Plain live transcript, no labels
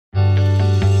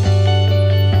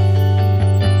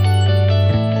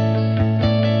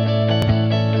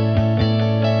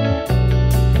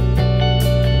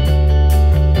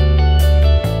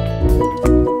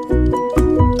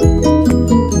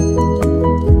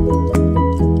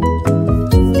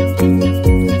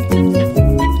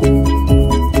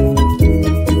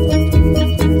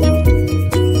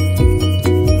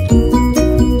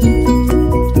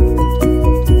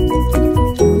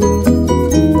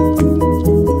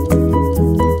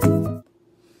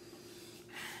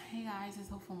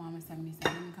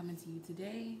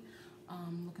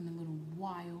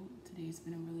wild. Today's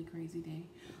been a really crazy day.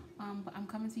 But I'm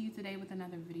coming to you today with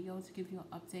another video to give you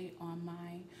an update on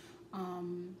my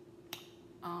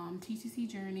TCC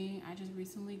journey. I just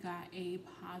recently got a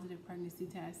positive pregnancy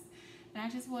test, and I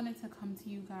just wanted to come to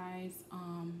you guys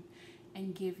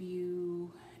and give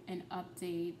you an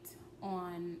update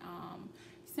on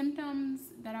symptoms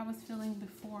that I was feeling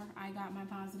before I got my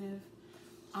positive.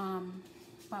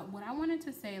 But what I wanted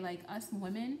to say, like, us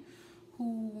women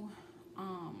who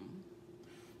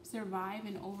survive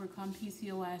and overcome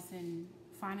PCOS and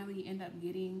finally end up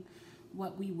getting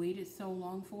what we waited so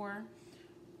long for,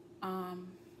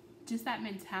 just that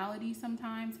mentality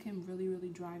sometimes can really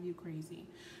drive you crazy.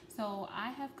 So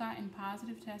I have gotten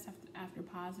positive test after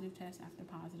positive test after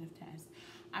positive test.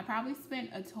 I probably spent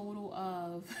a total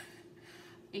of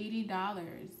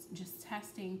 $80 just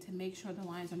testing to make sure the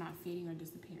lines are not fading or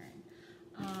disappearing.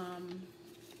 I'm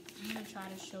gonna try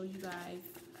to show you guys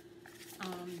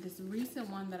this recent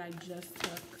one that I just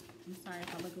took. I'm sorry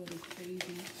if I look a little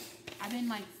crazy. I've been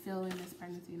like feeling this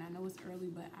pregnancy, and I know it's early,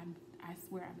 but I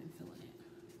swear I've been feeling it.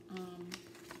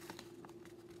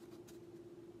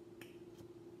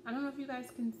 I don't know if you guys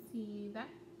can see that.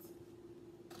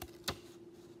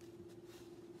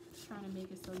 Trying to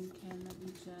make it so you can. Let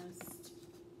me just,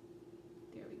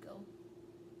 there we go.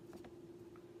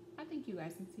 I think you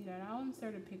guys can see that. I'll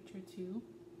insert a picture too.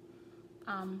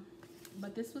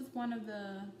 But this was one of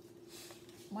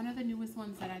the newest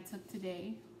ones that I took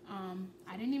today.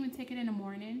 I didn't even take it in the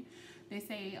morning. They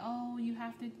say, oh, you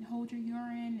have to hold your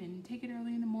urine and take it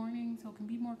early in the morning so it can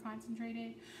be more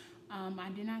concentrated. I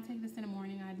did not take this in the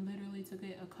morning. I literally took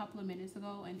it a couple of minutes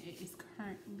ago, and it is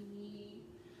currently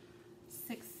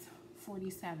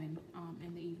 6:47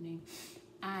 in the evening.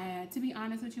 To be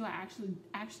honest with you, I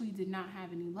actually did not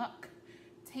have any luck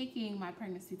taking my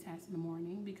pregnancy test in the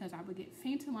morning, because I would get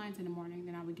fainter lines in the morning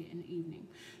than I would get in the evening.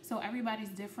 So everybody's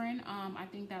different. I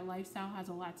think that lifestyle has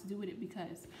a lot to do with it,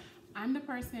 because I'm the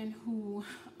person who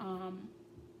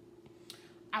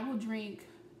I will drink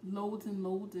loads and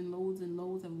loads and loads and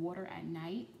loads of water at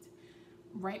night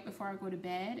right before I go to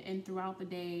bed, and throughout the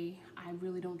day I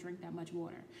really don't drink that much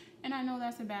water. And I know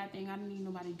that's a bad thing. I don't need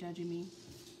nobody judging me.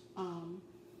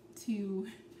 To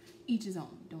each his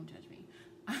own, don't judge me.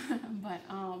 But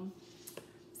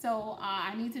so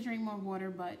I need to drink more water,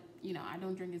 but you know, I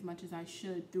don't drink as much as I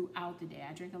should throughout the day.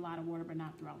 I drink a lot of water, but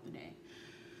not throughout the day.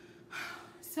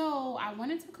 So I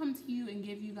wanted to come to you and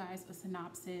give you guys a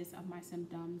synopsis of my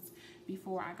symptoms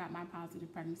before I got my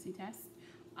positive pregnancy test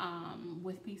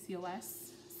with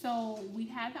PCOS. So we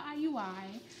had the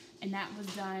IUI, and that was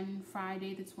done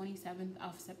Friday the 27th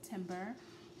of September.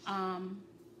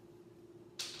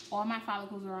 All my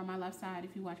follicles are on my left side.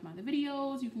 If you watch my other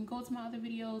videos, you can go to my other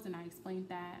videos, and I explained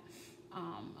that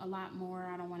a lot more.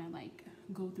 I don't want to like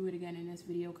go through it again in this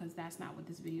video, because that's not what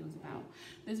this video is about.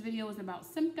 This video is about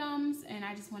symptoms, and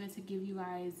I just wanted to give you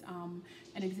guys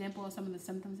an example of some of the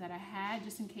symptoms that I had,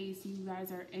 just in case you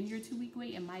guys are in your 2-week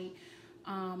wait and might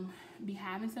be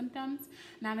having symptoms.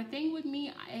 Now the thing with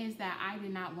me is that I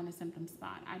did not want a symptom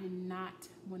spot. I did not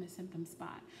want a symptom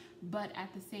spot, but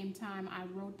at the same time I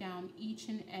wrote down each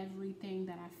and everything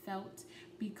that I felt,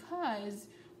 because,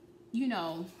 you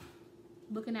know,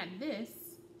 looking at this,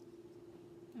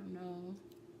 I don't know,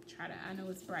 I know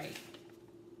it's bright.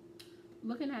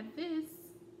 Looking at this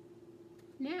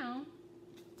now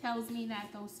tells me that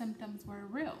those symptoms were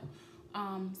real.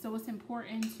 So it's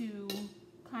important to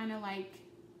kind of like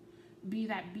be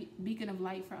that beacon of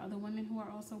light for other women who are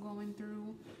also going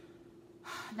through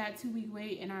that 2-week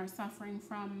wait and are suffering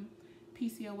from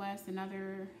PCOS and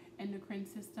other endocrine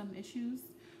system issues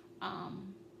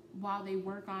while they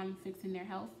work on fixing their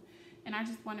health. And I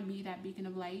just want to be that beacon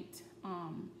of light,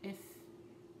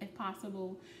 if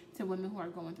possible, to women who are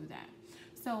going through that.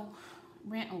 So,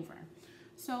 rant over.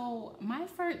 So my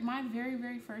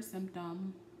very first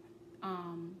symptom,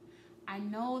 I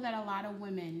know that a lot of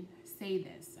women say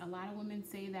this. A lot of women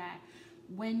say that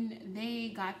when they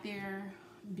got their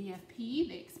BFP,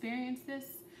 they experienced this.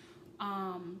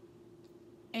 And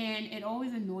it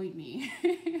always annoyed me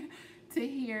to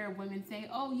hear women say,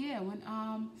 oh yeah, when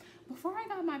before I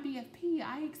got my BFP,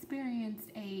 I experienced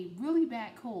a really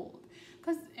bad cold.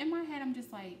 Because in my head, I'm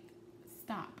just like,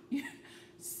 stop.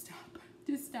 Stop.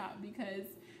 Just stop, because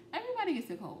everybody gets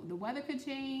a cold. The weather could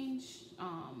change.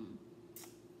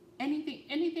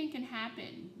 Anything can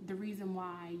happen, the reason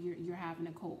why you're having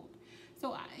a cold.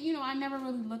 So, you know, I never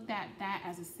really looked at that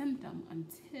as a symptom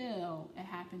until it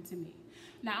happened to me.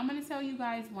 Now, I'm going to tell you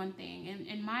guys one thing.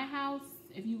 In my house,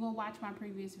 If you go watch my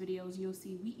previous videos, you'll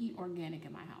see we eat organic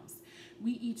in my house.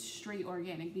 We eat straight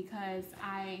organic because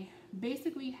I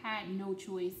basically had no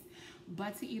choice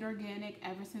but to eat organic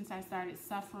ever since I started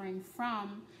suffering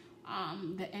from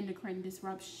the endocrine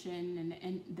disruption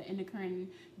and the endocrine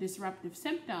disruptive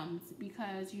symptoms,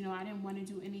 because, you know, I didn't want to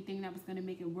do anything that was going to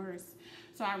make it worse.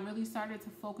 So I really started to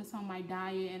focus on my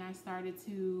diet, and I started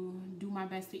to do my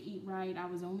best to eat right. I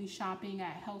was only shopping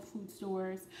at health food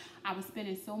stores. I was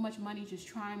spending so much money just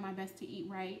trying my best to eat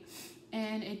right.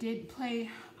 And it did play,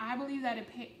 I believe that it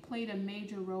played a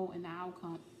major role in the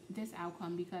outcome,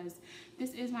 because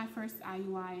this is my first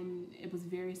IUI, and it was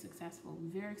very successful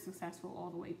all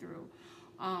the way through.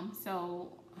 So,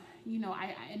 you know,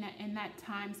 in that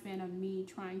time span of me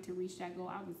trying to reach that goal,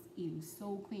 I was eating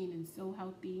so clean and so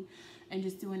healthy and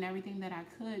just doing everything that I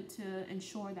could to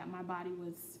ensure that my body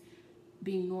was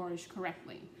being nourished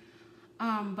correctly.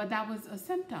 But that was a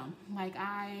symptom. Like,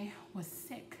 I was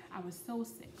sick. I was so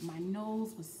sick. My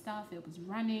nose was stuffed. It was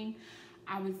running.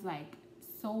 I was like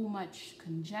so much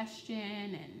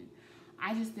congestion, and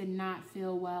I just did not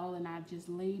feel well, and I just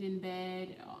laid in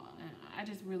bed. I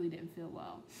just really didn't feel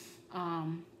well.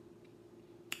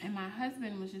 And my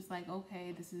husband was just like,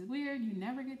 okay, this is weird. You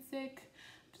never get sick.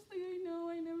 I'm just like, I know,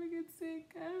 I never get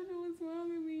sick. I don't know what's wrong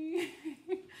with me.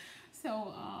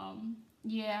 So,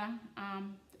 yeah,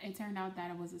 it turned out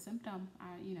that it was a symptom,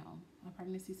 you know, a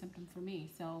pregnancy symptom for me.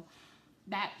 So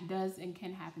that does and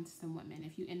can happen to some women.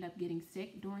 If you end up getting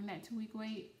sick during that 2-week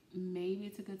wait, maybe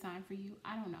it's a good sign for you.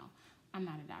 I don't know. I'm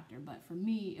not a doctor, but for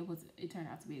me, it turned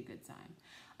out to be a good sign.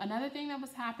 Another thing that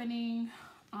was happening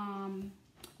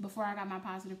before I got my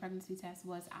positive pregnancy test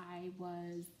was I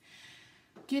was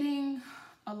getting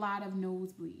a lot of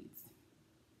nosebleeds.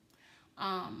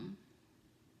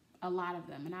 A lot of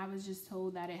them. And I was just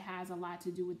told that it has a lot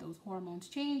to do with those hormones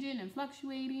changing and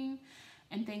fluctuating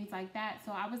and things like that.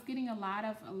 So I was getting a lot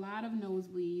of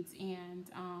nosebleeds,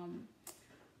 and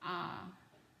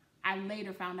I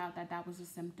later found out that that was a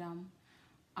symptom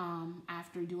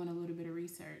after doing a little bit of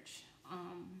research.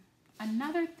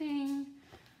 Another thing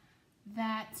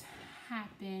that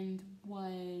happened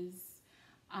was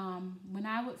when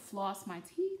I would floss my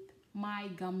teeth, my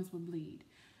gums would bleed.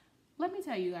 Let me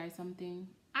tell you guys something.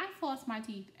 I floss my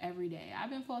teeth every day. I've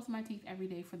been flossing my teeth every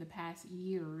day for the past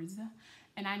years,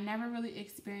 and I never really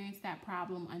experienced that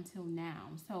problem until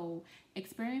now. So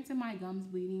experiencing my gums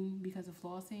bleeding because of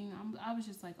flossing, I was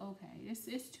just like, okay,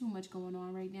 it's too much going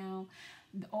on right now.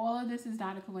 All of this is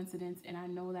not a coincidence, and I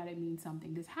know that it means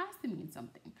something. This has to mean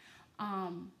something.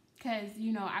 Because,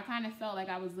 you know, I kind of felt like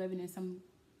I was living in some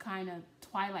kind of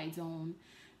twilight zone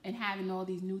and having all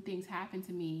these new things happen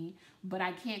to me, but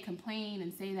I can't complain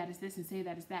and say that it's this and say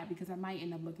that it's that, because I might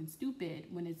end up looking stupid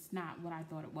when it's not what I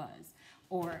thought it was,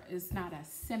 or it's not a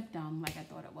symptom like I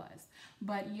thought it was.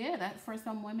 But yeah, that for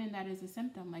some women, that is a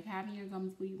symptom. Like having your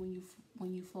gums bleed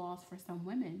when you floss, for some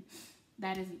women,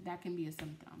 that can be a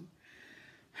symptom.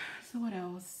 So what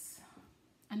else?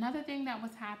 Another thing that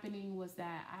was happening was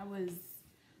that I was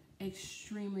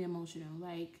extremely emotional.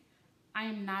 Like, I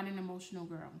am not an emotional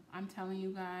girl. I'm telling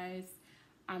you guys,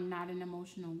 I'm not an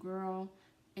emotional girl.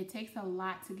 It takes a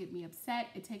lot to get me upset.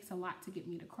 It takes a lot to get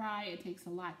me to cry. It takes a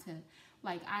lot to,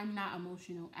 like, I'm not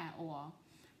emotional at all.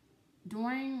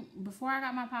 Before I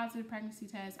got my positive pregnancy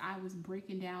test, I was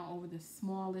breaking down over the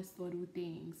smallest little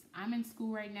things. I'm in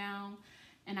school right now,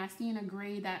 and I seen a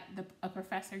grade that a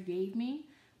professor gave me,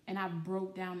 and I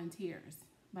broke down in tears.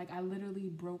 Like, I literally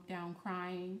broke down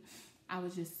crying. I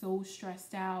was just so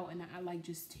stressed out, and I like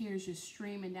just tears just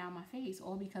streaming down my face,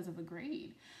 all because of a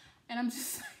grade. And I'm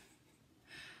just like,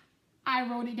 I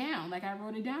wrote it down. Like, I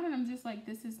wrote it down, and I'm just like,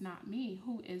 this is not me.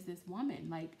 Who is this woman?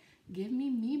 Like, give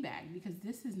me back, because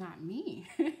this is not me.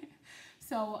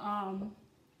 So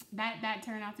that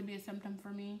turned out to be a symptom for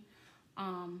me.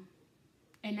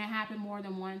 And that happened more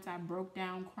than once. I broke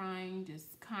down crying,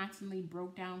 just constantly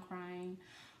broke down crying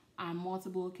on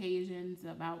multiple occasions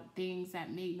about things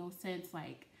that made no sense.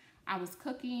 Like, I was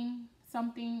cooking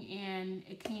something and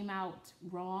it came out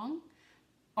wrong,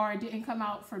 or it didn't come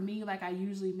out for me like I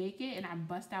usually make it, and I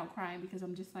bust out crying because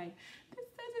I'm just like, this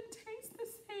doesn't taste the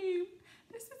same.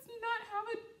 This is not how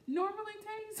it normally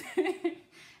tastes.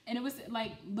 And it was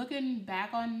like, looking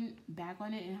back on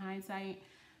it in hindsight,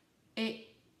 it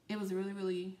was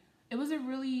it was a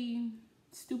really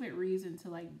stupid reason to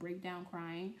like break down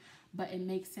crying, but it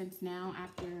makes sense now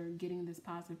after getting this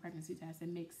positive pregnancy test. It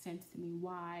makes sense to me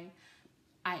why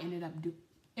I ended up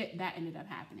that ended up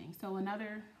happening. So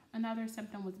another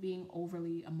symptom was being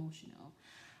overly emotional.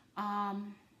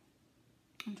 I'm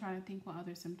trying to think what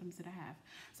other symptoms did I have.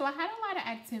 So I had a lot of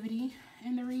activity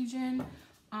in the region.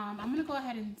 I'm going to go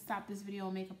ahead and stop this video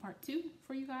and make a part 2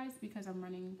 for you guys because I'm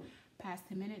running past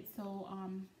 10 minutes. So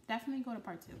definitely go to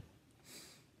part 2.